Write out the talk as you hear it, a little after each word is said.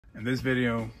In this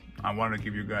video, I want to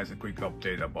give you guys a quick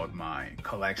update about my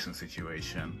collection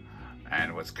situation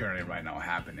and what's currently right now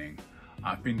happening.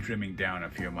 I've been trimming down a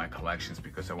few of my collections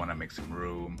because I want to make some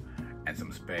room and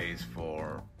some space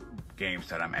for games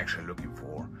that I'm actually looking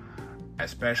for.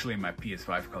 Especially in my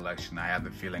PS5 collection, I had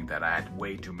the feeling that I had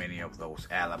way too many of those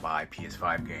alibi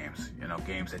PS5 games. You know,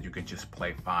 games that you can just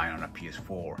play fine on a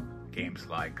PS4. Games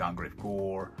like Gungrave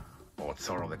Gore or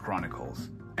Sword of the Chronicles,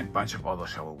 and a bunch of other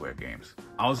shovelware games.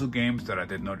 Also games that I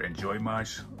did not enjoy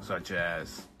much, such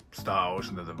as Star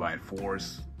Ocean: The Divine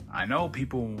Force. I know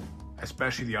people,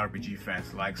 especially the RPG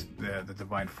fans, likes the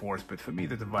Divine Force, but for me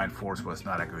the Divine Force was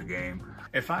not a good game.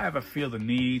 If I ever feel the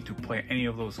need to play any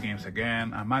of those games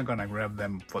again, I might gonna grab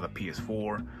them for the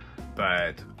PS4,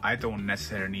 but I don't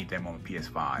necessarily need them on the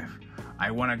PS5. I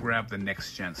want to grab the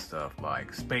next gen stuff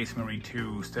like Space Marine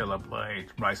 2, Stellar Blade,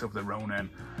 Rise of the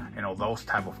Ronin, you know, those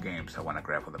type of games I want to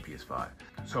grab for the PS5.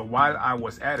 So while I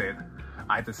was at it,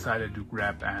 I decided to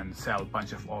grab and sell a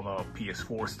bunch of other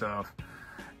PS4 stuff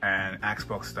and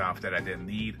Xbox stuff that I didn't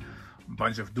need, a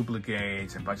bunch of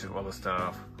duplicates and a bunch of other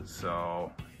stuff.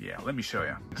 So yeah, let me show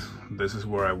you. This is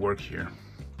where I work here.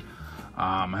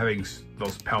 I'm having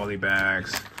those poly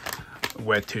bags,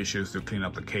 wet tissues to clean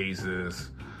up the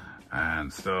cases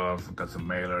and stuff. Got some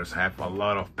mailers. I have a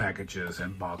lot of packages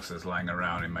and boxes lying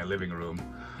around in my living room,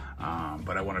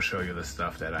 but I want to show you the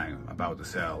stuff that I'm about to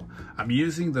sell. I'm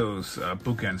using those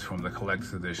bookends from the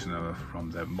collector's edition,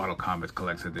 from the Mortal Kombat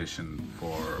collector's edition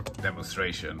for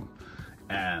demonstration.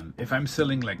 And if I'm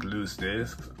selling like loose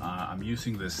discs, I'm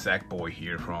using this Sackboy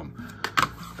here from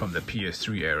the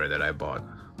PS3 era that I bought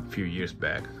a few years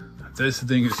back. This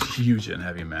thing is huge and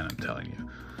heavy, man, I'm telling you.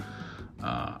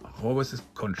 What was this?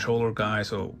 Controller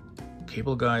guys or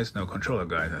cable guys? No, controller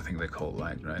guys, I think they call it,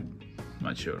 like, right? I'm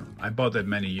not sure. I bought that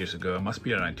many years ago. It must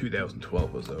be around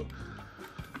 2012 or so.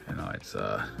 You know, it's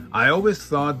I always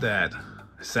thought that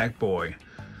Sackboy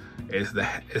is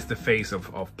the face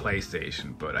of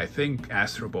PlayStation, but I think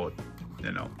Astrobot,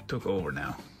 you know, took over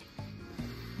now.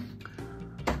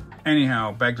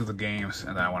 Anyhow, back to the games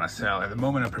that I want to sell. At the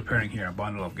moment, I'm preparing here a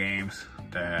bundle of games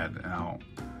that, you know,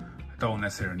 I don't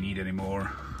necessarily need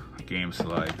anymore. Games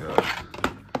like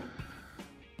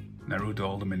Naruto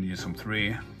Ultimate Ninja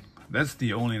 3. That's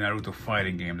the only Naruto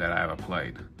fighting game that I ever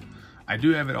played. I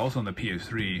do have it also on the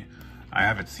PS3. I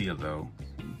have it sealed though,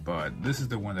 but this is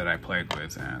the one that I played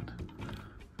with, and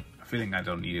I'm feeling I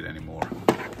don't need it anymore.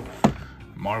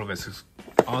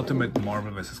 Ultimate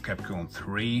Marvel vs. Capcom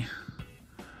 3.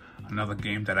 Another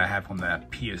game that I have on the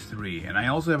PS3, and I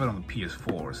also have it on the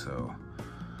PS4, so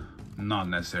not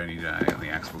necessarily on the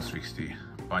Xbox 360.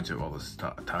 Bunch of other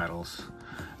titles.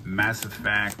 Mass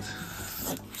Effect.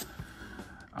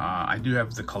 I do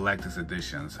have the collector's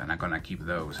editions, and I'm gonna keep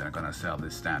those, and I'm gonna sell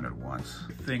the standard ones.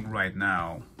 I think right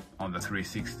now on the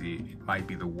 360 it might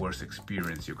be the worst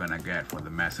experience you're gonna get for the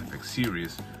Mass Effect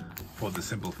series, for the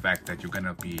simple fact that you're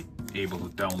gonna be able to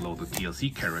download the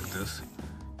DLC characters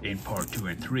in part 2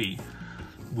 and 3,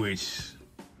 which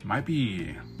might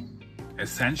be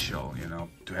essential, you know,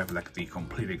 to have like the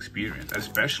complete experience.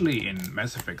 Especially in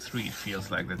Mass Effect 3, it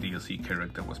feels like the DLC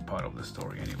character was part of the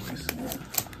story anyways.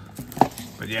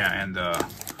 But yeah, and I'm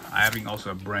having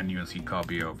also a brand new UNC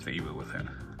copy of The Evil Within.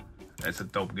 It's a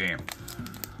dope game.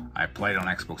 I played on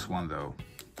Xbox One though,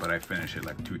 but I finished it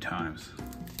like 2 times.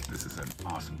 This is an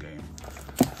awesome game.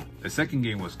 The second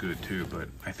game was good too, but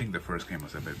I think the first game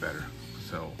was a bit better.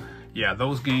 So yeah,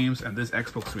 those games and this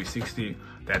Xbox 360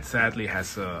 that sadly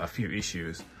has a few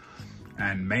issues.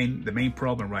 And the main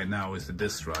problem right now is the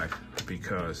disk drive,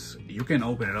 because you can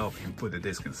open it up and put the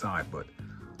disk inside, but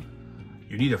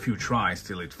you need a few tries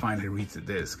till it finally reads the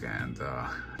disk, and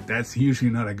that's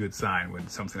usually not a good sign when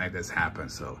something like this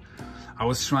happens. So I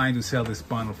was trying to sell this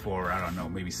bundle for, I don't know,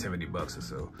 maybe 70 bucks or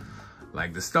so.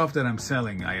 Like the stuff that I'm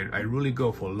selling, I really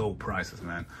go for low prices,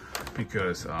 man,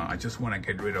 because I just want to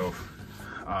get rid of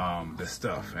the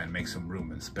stuff and make some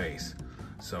room and space.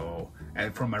 So,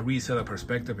 and from a reseller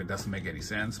perspective, it doesn't make any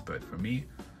sense, but for me,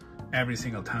 every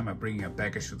single time I bring a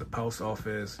package to the post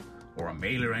office or a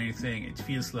mail or anything, it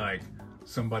feels like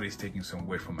somebody's taking some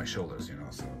weight from my shoulders, you know.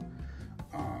 So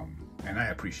and I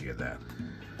appreciate that.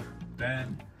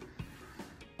 Then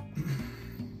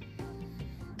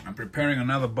I'm preparing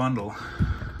another bundle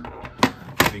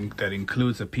that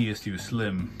includes a PS2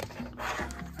 Slim,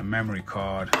 a memory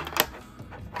card,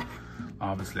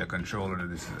 obviously a controller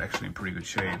that is actually in pretty good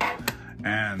shape,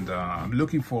 and I'm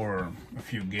looking for a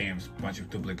few games, a bunch of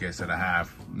duplicates that I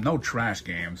have. No trash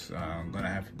games. I'm gonna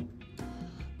have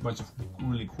a bunch of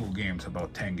really cool games,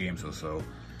 about 10 games or so,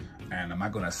 and I'm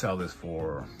not gonna sell this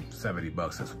for 70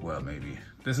 bucks as well, maybe.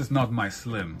 This is not my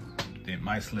Slim.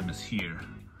 My Slim is here.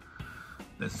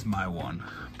 This is my one,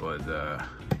 but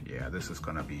yeah, this is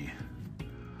gonna be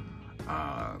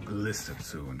listed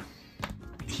soon.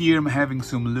 Here I'm having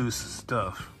some loose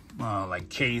stuff, like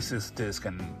cases, disc,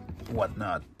 and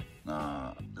whatnot.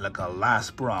 Like a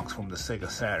Last Bronx from the Sega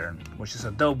Saturn, which is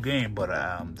a dope game, but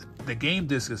the game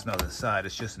disc is not inside,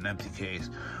 it's just an empty case.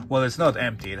 Well, it's not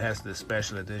empty, it has the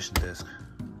special edition disc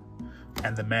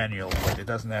and the manual, but it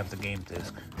doesn't have the game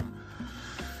disc.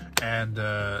 And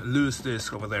loose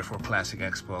disc over there for classic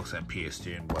Xbox and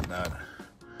PS2 and whatnot.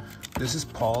 This is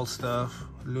Paul's stuff,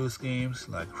 loose games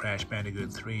like Crash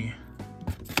Bandicoot 3.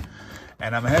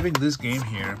 And I'm having this game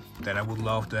here that I would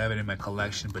love to have it in my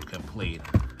collection, but complete.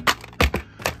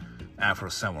 Afro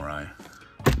Samurai.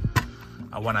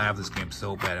 I want to have this game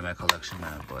so bad in my collection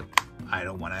now, but I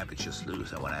don't want to have it just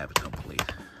loose. I want to have it complete.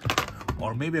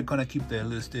 Or maybe I'm gonna keep the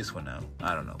loose disc for now.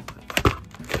 I don't know.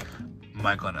 Am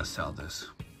I gonna sell this?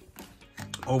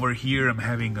 Over here, I'm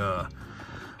having a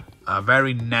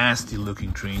very nasty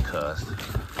looking Dreamcast.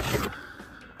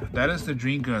 That is the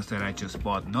Dreamcast that I just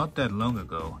bought not that long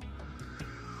ago.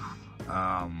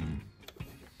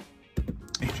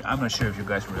 I'm not sure if you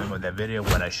guys remember that video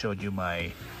when I showed you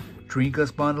my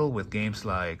Dreamcast bundle with games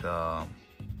like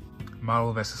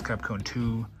Marvel vs. Capcom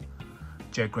 2,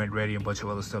 Jet Grand Ready, and a bunch of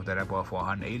other stuff that I bought for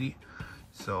 $180.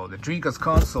 So the Dreamcast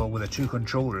console with the 2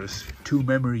 controllers, 2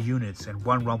 memory units, and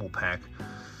 1 rumble pack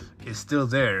is still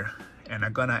there. And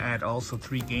I'm gonna add also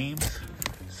 3 games: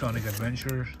 Sonic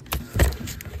Adventure,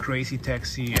 Crazy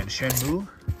Taxi, and Shenmue,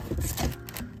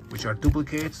 which are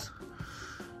duplicates.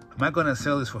 I'm not gonna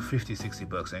sell this for 50-60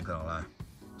 bucks, ain't gonna lie.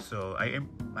 So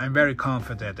I'm very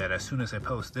confident that as soon as I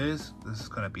post this is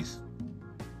gonna be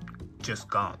just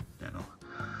gone, you know.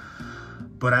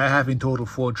 But I have in total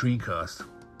 4 Dreamcasts,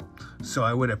 so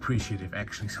I would appreciate if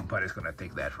actually somebody's gonna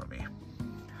take that from me.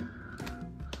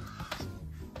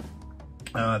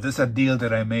 This is a deal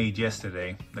that I made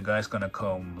yesterday. The guy's gonna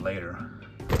come later.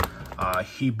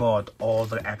 He bought all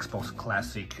the Xbox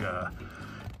Classic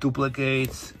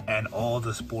duplicates and all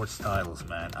the sports titles,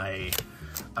 man. I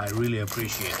really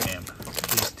appreciate him.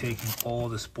 He's taking all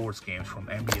the sports games from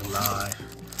NBA Live,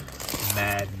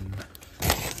 Madden,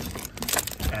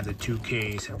 and the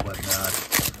 2Ks and whatnot.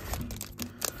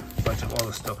 A bunch of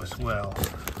other stuff as well.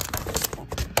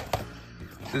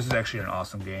 This is actually an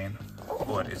awesome game,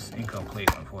 but it's incomplete,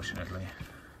 unfortunately.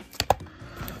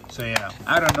 So yeah,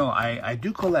 I don't know. I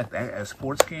do collect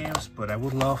sports games, but I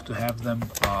would love to have them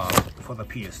for the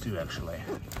PS2 actually.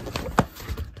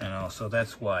 You know, so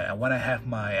that's why I want to have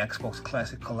my Xbox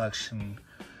Classic collection.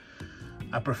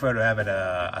 I prefer to have it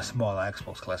a small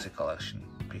Xbox Classic collection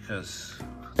because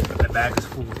the bag is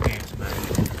full of games, man.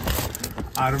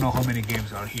 I don't know how many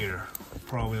games are here.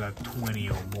 Probably like 20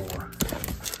 or more.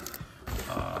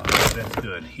 That's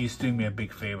good. He's doing me a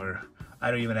big favor.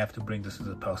 I don't even have to bring this to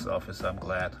the post office. I'm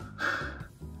glad.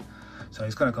 So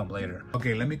he's gonna come later.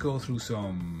 Okay, let me go through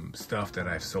some stuff that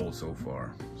I've sold so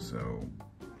far. So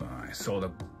I sold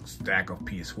a stack of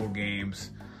PS4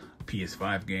 games,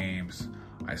 PS5 games.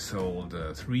 I sold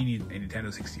 3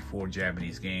 Nintendo 64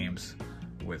 Japanese games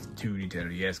with 2 Nintendo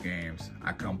DS games.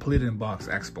 I completed in box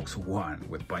Xbox One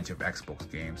with a bunch of Xbox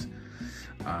games.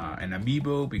 An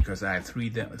Amiibo because I had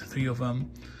three of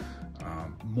them.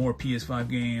 More PS5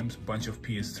 games, bunch of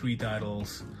PS3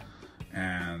 titles,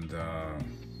 and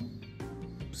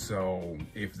so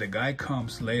if the guy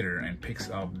comes later and picks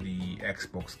up the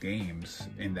Xbox games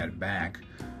in that bag,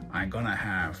 I'm gonna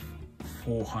have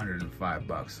 405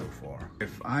 bucks so far.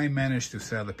 If I manage to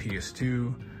sell the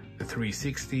PS2, the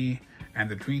 360, and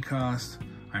the Dreamcast,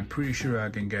 I'm pretty sure I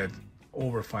can get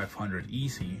over 500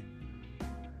 easy.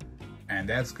 And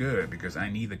that's good because I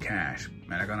need the cash.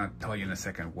 And I'm gonna tell you in a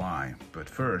second why. But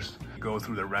first, go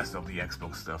through the rest of the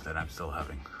Xbox stuff that I'm still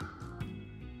having.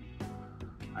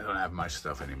 I don't have much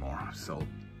stuff anymore. I've sold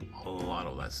a lot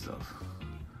of that stuff.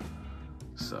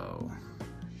 So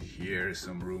here's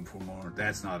some room for more.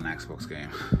 That's not an Xbox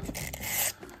game.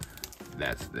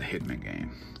 That's the Hitman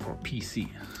game for PC.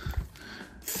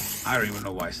 I don't even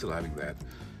know why I'm still having that.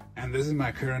 And this is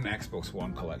my current Xbox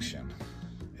One collection.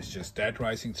 It's just Dead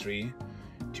Rising 3,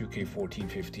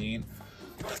 2K14-15,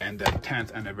 and the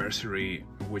 10th anniversary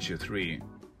Witcher 3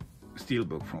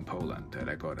 steelbook from Poland that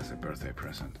I got as a birthday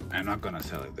present. I'm not gonna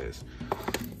sell it this.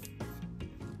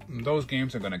 Those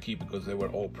games I'm gonna keep because they were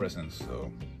all presents,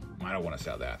 so I don't want to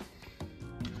sell that.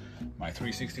 My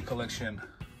 360 collection.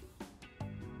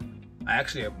 I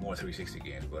actually have more 360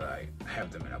 games, but I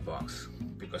have them in a box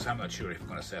because I'm not sure if I'm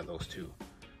gonna sell those two.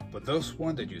 But those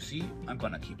one that you see, I'm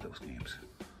gonna keep those games.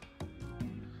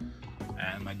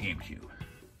 And my GameCube.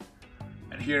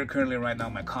 And here currently right now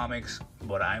my comics.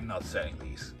 but I'm not selling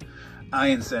these. I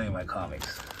ain't selling my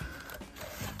comics.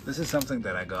 This is something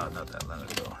that I got not that long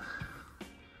ago.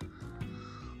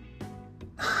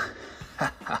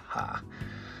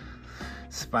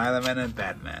 Spider-Man and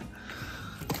Batman.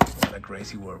 What a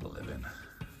crazy world we live in.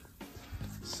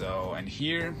 So, and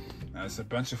here there's a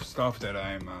bunch of stuff that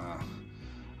I'm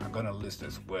gonna list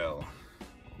as well.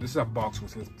 This is a box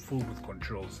full with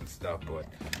controls and stuff, but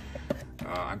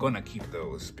I'm gonna keep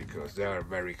those because they are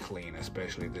very clean,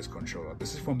 especially this controller.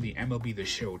 This is from the MLB The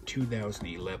Show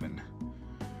 2011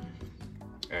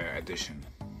 edition,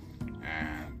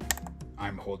 and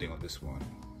I'm holding on this one.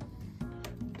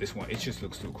 This one, it just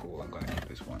looks too cool. I'm gonna keep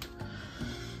this one.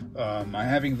 I'm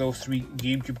having those 3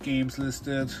 GameCube games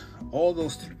listed. All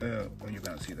those, you're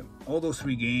gonna see them. All those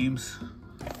 3 games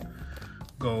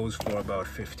goes for about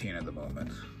 15 at the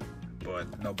moment, but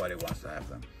nobody wants to have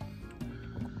them.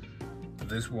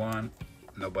 This one,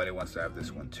 nobody wants to have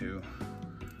this one too.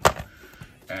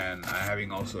 And I'm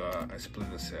having also a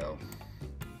Splinter Cell.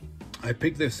 I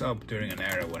picked this up during an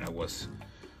era when I was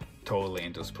totally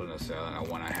into Splinter Cell and I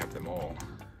want to have them all.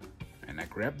 And I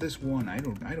grabbed this one. I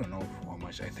don't know how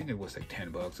much. I think it was like 10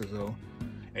 bucks or so.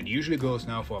 It usually goes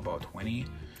now for about 20.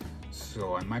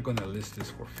 So I might gonna list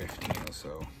this for 15 or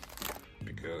so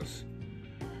because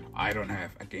I don't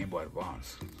have a Game Boy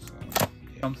Advance. So yeah.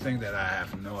 Something that I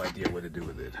have no idea what to do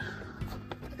with it.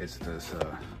 It's this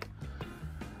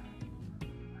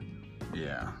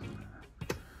yeah,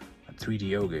 a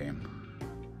 3DO game.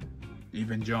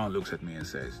 Even John looks at me and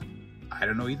says, I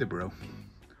don't know either, bro.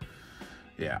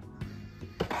 Yeah.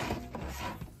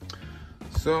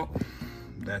 So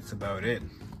that's about it.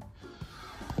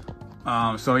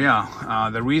 So yeah,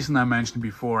 the reason I mentioned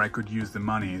before I could use the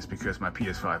money is because my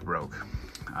PS5 broke.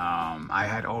 I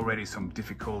had already some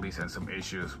difficulties and some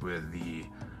issues with the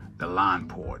LAN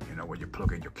port, you know, where you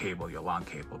plug in your cable, your LAN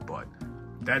cable, but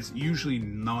that's usually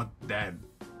not that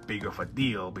big of a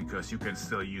deal because you can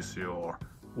still use your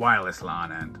wireless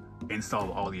LAN and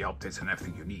install all the updates and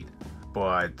everything you need.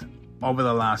 But over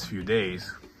the last few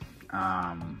days,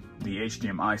 the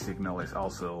HDMI signal is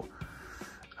also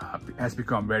has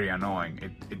become very annoying.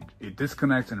 It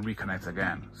disconnects and reconnects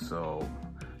again. So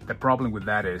the problem with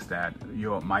that is that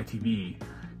my TV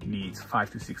needs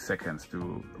 5 to 6 seconds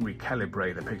to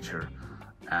recalibrate the picture,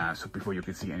 so before you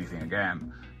can see anything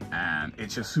again, and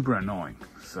it's just super annoying.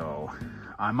 So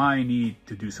I might need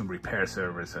to do some repair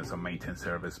service and some maintenance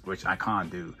service, which I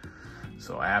can't do.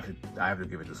 So I have to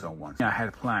give it to someone. I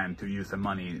had planned to use the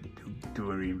money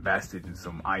to reinvest it in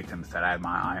some items that I had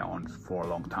my eye on for a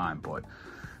long time, but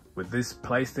with this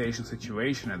PlayStation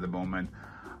situation at the moment,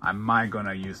 I might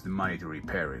gonna use the money to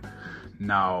repair it.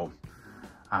 Now,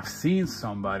 I've seen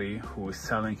somebody who is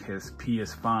selling his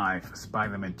PS5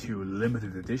 Spider-Man 2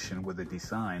 limited edition with the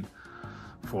design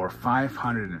for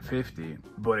 $550,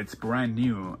 but it's brand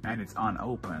new and it's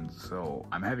unopened, so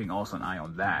I'm having also an eye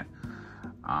on that.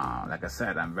 Like I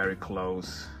said, I'm very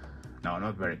close. No,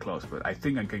 not very close, but I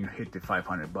think I can hit the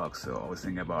 500 bucks. So I was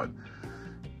thinking about,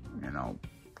 you know,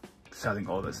 selling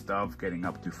all the stuff, getting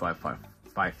up to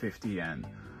 550 and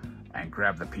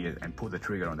grab the PS and pull the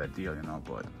trigger on that deal, you know.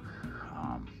 But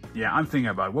yeah, I'm thinking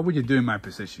about what would you do in my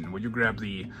position? Would you grab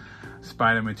the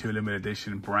Spider-Man 2 limited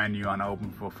edition, brand new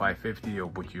unopened for 550, or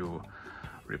would you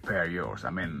repair yours? I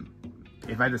mean,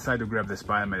 if I decide to grab the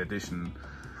Spider-Man edition,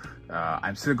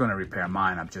 I'm still gonna repair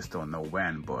mine. I just don't know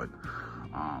when, but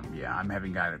yeah, I'm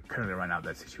having currently right now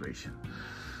that situation.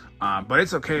 But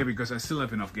it's okay because I still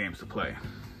have enough games to play.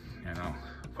 You know,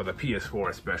 for the PS4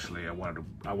 especially, I wanted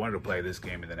to play this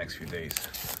game in the next few days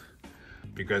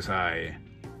because I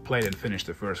played and finished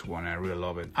the first one and I really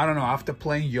love it. I don't know, after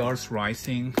playing Yards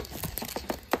Rising,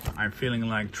 I'm feeling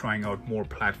like trying out more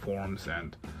platforms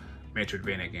and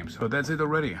Metroidvania games. So that's it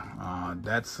already.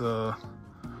 That's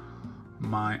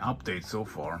my update so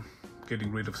far.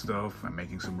 Getting rid of stuff and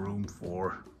making some room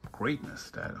for greatness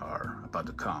that are about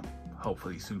to come.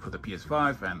 Hopefully soon for the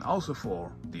PS5 and also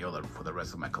for the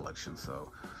rest of my collection.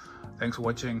 So thanks for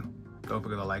watching. Don't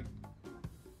forget to like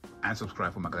and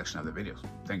subscribe for my collection of the videos.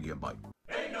 Thank you and bye.